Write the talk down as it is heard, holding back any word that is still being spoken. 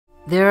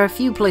There are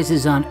few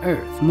places on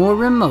Earth more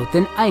remote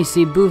than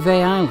icy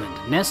Bouvet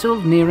Island,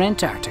 nestled near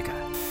Antarctica.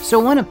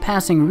 So when a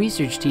passing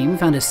research team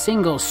found a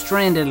single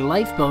stranded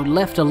lifeboat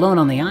left alone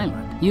on the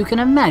island, you can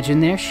imagine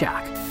their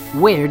shock.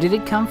 Where did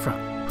it come from?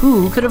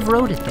 Who could have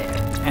rowed it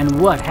there? And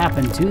what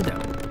happened to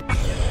them?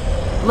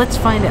 Let's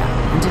find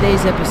out in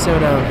today's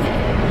episode of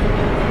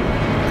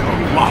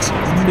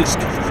Colossal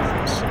Mysteries.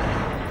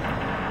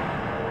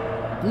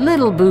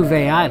 Little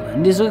Bouvet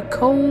Island is a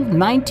cold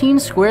 19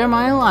 square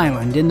mile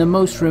island in the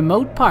most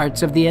remote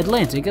parts of the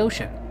Atlantic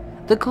Ocean.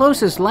 The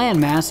closest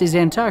landmass is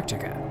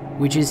Antarctica,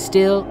 which is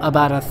still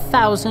about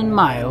 1,000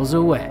 miles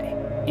away.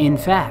 In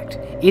fact,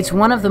 it's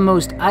one of the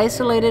most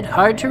isolated,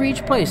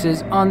 hard-to-reach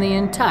places on the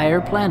entire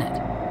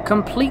planet,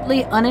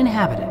 completely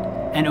uninhabited,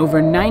 and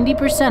over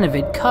 90% of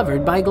it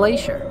covered by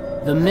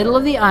glacier. The middle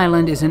of the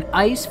island is an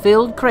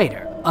ice-filled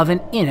crater of an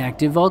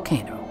inactive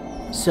volcano.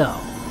 So,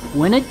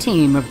 when a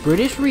team of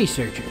British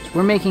researchers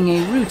were making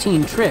a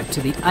routine trip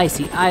to the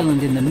icy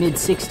island in the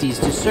mid-60s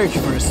to search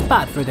for a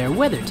spot for their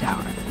weather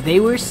tower, they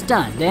were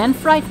stunned and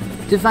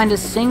frightened to find a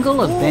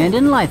single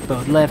abandoned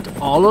lifeboat left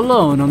all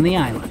alone on the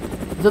island.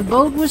 The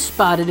boat was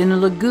spotted in a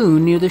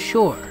lagoon near the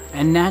shore,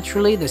 and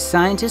naturally the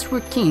scientists were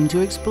keen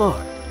to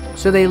explore.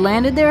 So they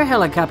landed their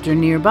helicopter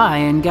nearby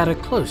and got a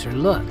closer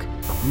look.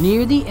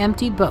 Near the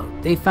empty boat,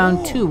 they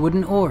found 2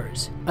 wooden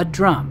oars, a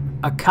drum,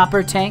 a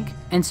copper tank,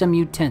 and some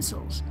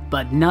utensils,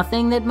 but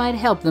nothing that might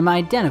help them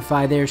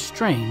identify their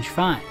strange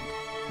find.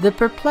 The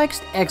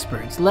perplexed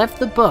experts left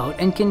the boat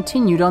and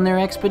continued on their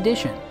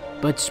expedition,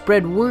 but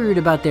spread word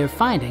about their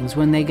findings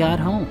when they got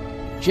home.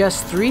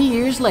 Just 3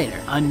 years later,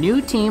 a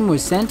new team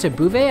was sent to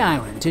Bouvet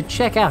Island to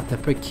check out the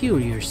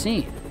peculiar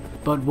scene.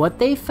 But what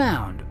they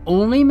found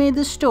only made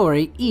the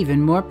story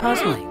even more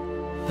puzzling.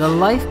 The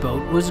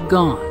lifeboat was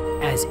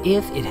gone, as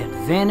if it had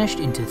vanished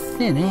into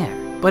thin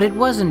air. But it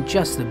wasn't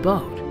just the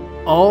boat.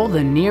 All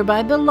the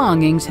nearby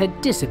belongings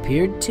had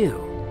disappeared too.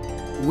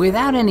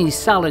 Without any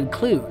solid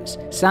clues,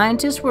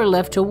 scientists were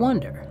left to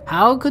wonder,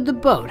 how could the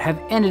boat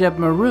have ended up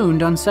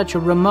marooned on such a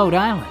remote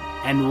island?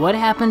 And what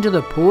happened to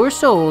the poor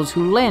souls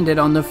who landed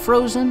on the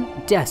frozen,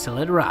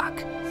 desolate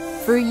rock?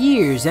 For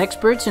years,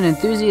 experts and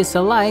enthusiasts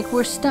alike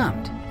were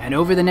stumped, and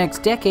over the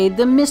next decade,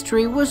 the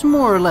mystery was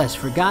more or less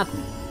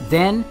forgotten.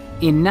 Then,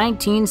 in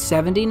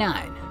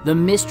 1979, the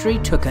mystery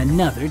took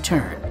another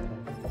turn.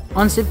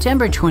 On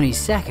September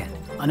 22nd,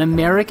 an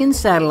American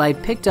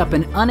satellite picked up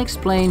an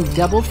unexplained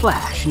double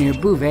flash near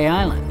Bouvet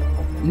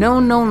Island.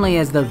 Known only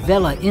as the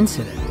Vela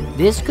incident,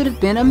 this could have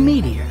been a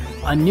meteor,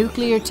 a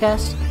nuclear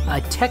test,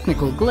 a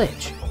technical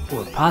glitch,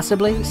 or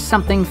possibly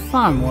something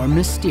far more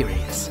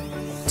mysterious.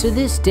 To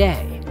this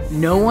day,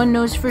 no one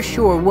knows for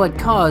sure what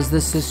caused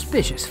the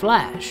suspicious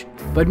flash,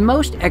 but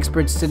most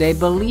experts today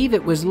believe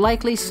it was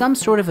likely some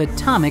sort of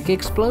atomic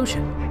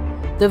explosion.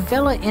 The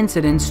Vela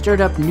incident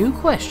stirred up new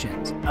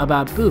questions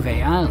about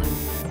Bouvet Island.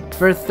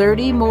 For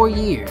 30 more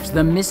years,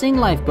 the missing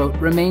lifeboat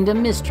remained a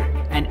mystery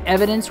and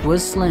evidence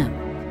was slim.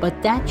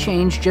 But that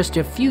changed just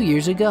a few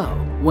years ago,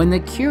 when the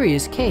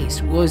curious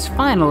case was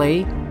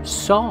finally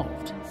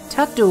solved.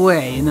 Tucked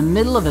away in the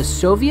middle of a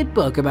Soviet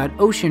book about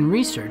ocean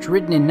research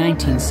written in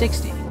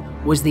 1960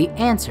 was the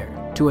answer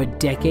to a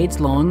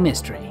decades-long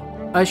mystery.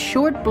 A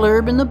short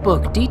blurb in the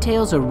book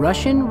details a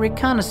Russian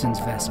reconnaissance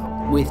vessel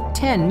with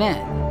 10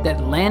 men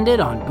that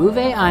landed on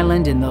Bouvet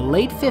Island in the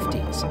late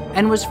 50s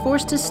and was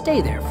forced to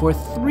stay there for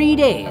 3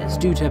 days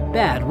due to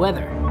bad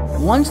weather.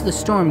 Once the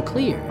storm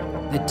cleared,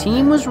 the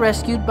team was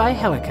rescued by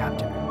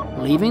helicopter,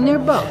 leaving their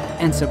boat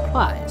and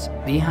supplies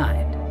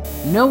behind.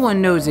 No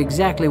one knows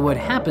exactly what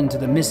happened to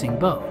the missing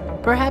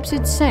boat. Perhaps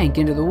it sank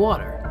into the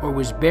water or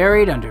was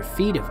buried under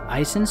feet of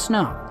ice and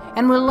snow,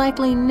 and we'll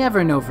likely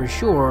never know for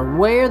sure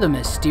where the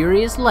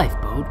mysterious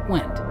lifeboat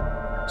went.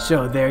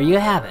 So there you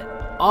have it.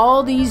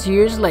 All these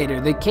years later,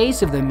 the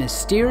case of the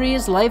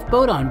mysterious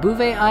lifeboat on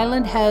Bouvet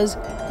Island has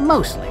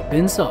mostly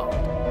been solved.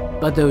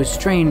 But those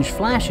strange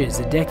flashes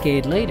a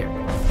decade later,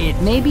 it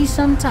may be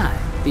some time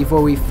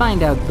before we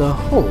find out the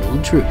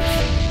whole truth.